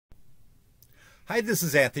Hi, this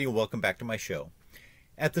is Anthony and welcome back to my show.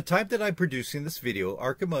 At the time that I'm producing this video,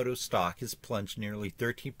 Arcimoto stock has plunged nearly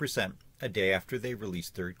 13% a day after they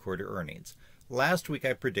released third quarter earnings. Last week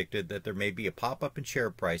I predicted that there may be a pop-up in share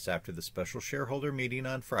price after the special shareholder meeting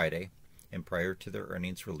on Friday and prior to their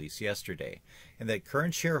earnings release yesterday, and that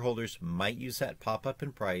current shareholders might use that pop-up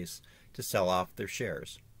in price to sell off their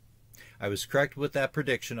shares. I was correct with that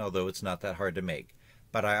prediction, although it's not that hard to make.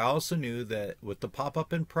 But I also knew that with the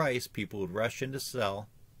pop-up in price, people would rush in to sell,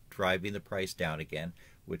 driving the price down again,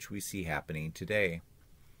 which we see happening today.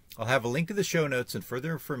 I'll have a link to the show notes and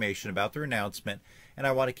further information about their announcement, and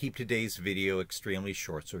I want to keep today's video extremely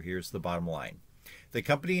short, so here's the bottom line. The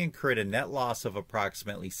company incurred a net loss of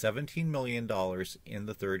approximately $17 million in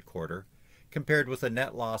the third quarter, compared with a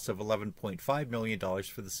net loss of $11.5 million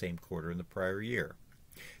for the same quarter in the prior year.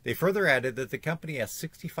 They further added that the company has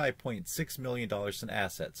 $65.6 million in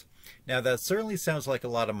assets. Now that certainly sounds like a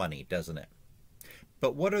lot of money, doesn't it?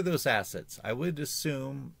 But what are those assets? I would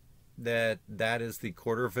assume that that is the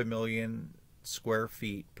 250,000 square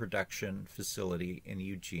feet production facility in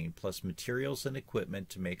Eugene, plus materials and equipment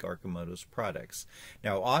to make Arcimoto's products.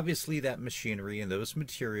 Now obviously that machinery and those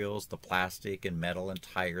materials, the plastic and metal and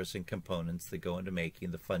tires and components that go into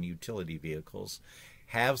making the fun utility vehicles,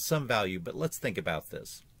 have some value, but let's think about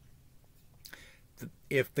this.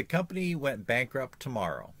 If the company went bankrupt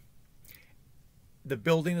tomorrow, the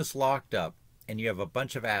building is locked up, and you have a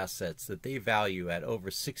bunch of assets that they value at over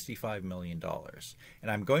 $65 million.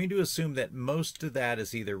 And I'm going to assume that most of that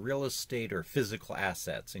is either real estate or physical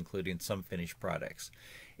assets, including some finished products.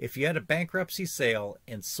 If you had a bankruptcy sale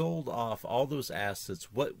and sold off all those assets,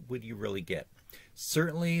 what would you really get?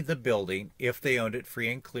 Certainly the building, if they owned it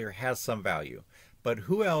free and clear, has some value. But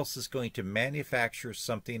who else is going to manufacture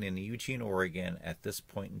something in Eugene, Oregon at this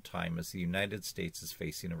point in time as the United States is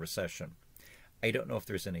facing a recession? I don't know if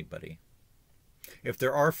there's anybody. If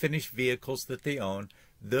there are finished vehicles that they own,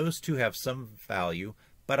 those too have some value,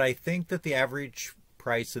 but I think that the average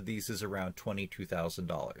price of these is around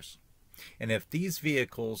 $22,000. And if these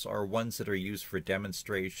vehicles are ones that are used for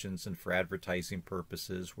demonstrations and for advertising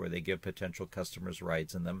purposes where they give potential customers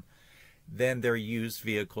rides in them, then they're used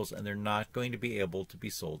vehicles and they're not going to be able to be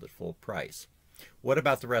sold at full price. What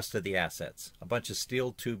about the rest of the assets? A bunch of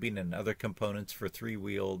steel tubing and other components for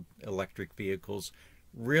three-wheeled electric vehicles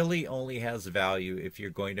really only has value if you're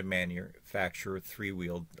going to manufacture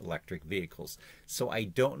three-wheeled electric vehicles. So I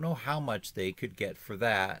don't know how much they could get for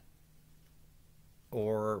that,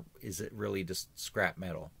 or is it really just scrap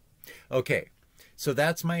metal? Okay, so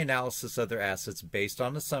that's my analysis of their assets based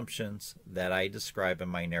on assumptions that I describe in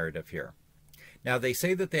my narrative here. Now they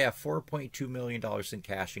say that they have $4.2 million in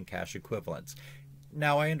cash and cash equivalents.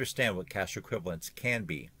 Now I understand what cash equivalents can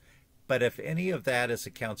be, but if any of that is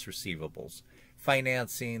accounts receivables,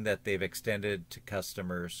 financing that they've extended to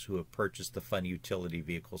customers who have purchased the fun utility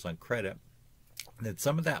vehicles on credit, then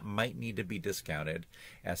some of that might need to be discounted,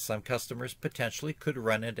 as some customers potentially could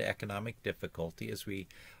run into economic difficulty, as we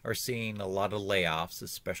are seeing a lot of layoffs,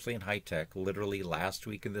 especially in high tech, literally last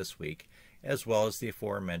week and this week, as well as the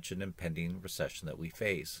aforementioned impending recession that we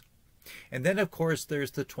face. And then of course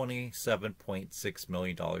there's the $27.6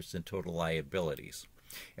 million in total liabilities.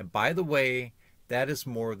 And by the way, that is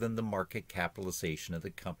more than the market capitalization of the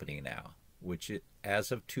company now, which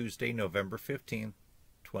as of Tuesday, November 15th,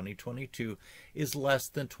 2022, is less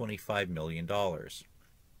than $25 million.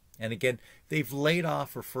 And again, they've laid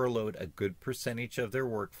off or furloughed a good percentage of their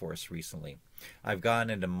workforce recently. I've gone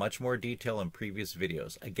into much more detail in previous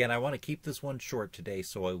videos. Again, I want to keep this one short today,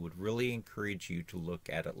 so I would really encourage you to look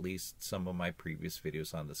at least some of my previous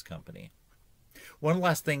videos on this company. One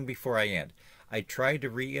last thing before I end. I try to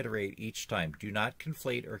reiterate each time, do not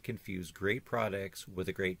conflate or confuse great products with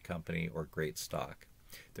a great company or great stock.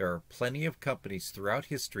 There are plenty of companies throughout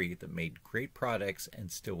history that made great products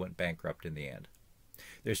and still went bankrupt in the end.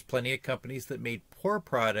 There's plenty of companies that made poor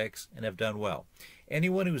products and have done well.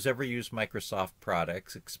 Anyone who's ever used Microsoft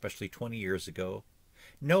products, especially 20 years ago,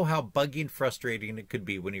 know how buggy and frustrating it could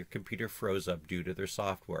be when your computer froze up due to their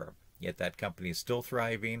software. Yet that company is still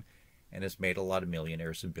thriving and has made a lot of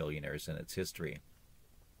millionaires and billionaires in its history.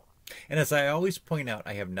 And as I always point out,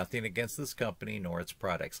 I have nothing against this company nor its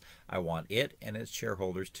products. I want it and its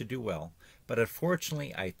shareholders to do well. But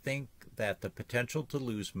unfortunately, I think that the potential to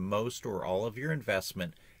lose most or all of your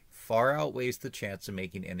investment far outweighs the chance of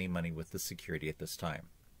making any money with the security at this time.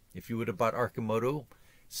 If you would have bought Arcimoto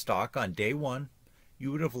stock on day one,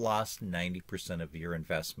 you would have lost 90% of your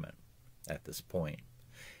investment at this point.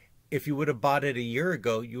 If you would have bought it a year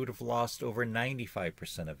ago, you would have lost over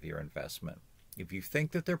 95% of your investment. If you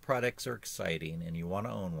think that their products are exciting and you want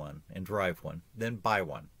to own one and drive one, then buy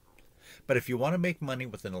one. But if you want to make money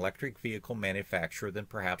with an electric vehicle manufacturer, then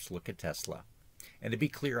perhaps look at Tesla. And to be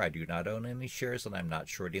clear, I do not own any shares and I'm not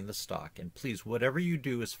shorting the stock. And please, whatever you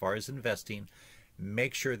do as far as investing,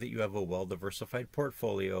 make sure that you have a well-diversified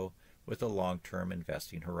portfolio with a long-term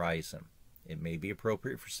investing horizon. It may be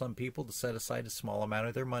appropriate for some people to set aside a small amount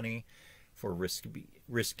of their money for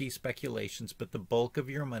risky speculations, but the bulk of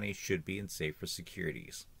your money should be in safer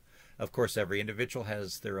securities. Of course, every individual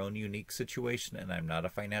has their own unique situation, and I'm not a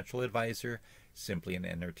financial advisor, simply an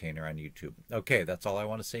entertainer on YouTube. Okay, that's all I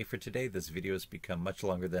want to say for today. This video has become much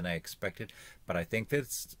longer than I expected, but I think that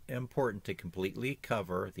it's important to completely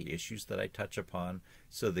cover the issues that I touch upon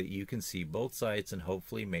so that you can see both sides and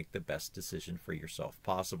hopefully make the best decision for yourself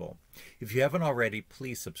possible. If you haven't already,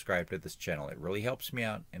 please subscribe to this channel. It really helps me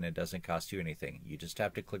out, and it doesn't cost you anything. You just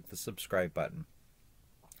have to click the subscribe button.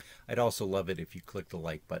 I'd also love it if you click the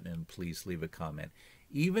like button and please leave a comment.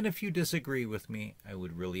 Even if you disagree with me, I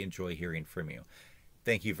would really enjoy hearing from you.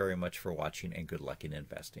 Thank you very much for watching and good luck in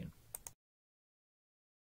investing.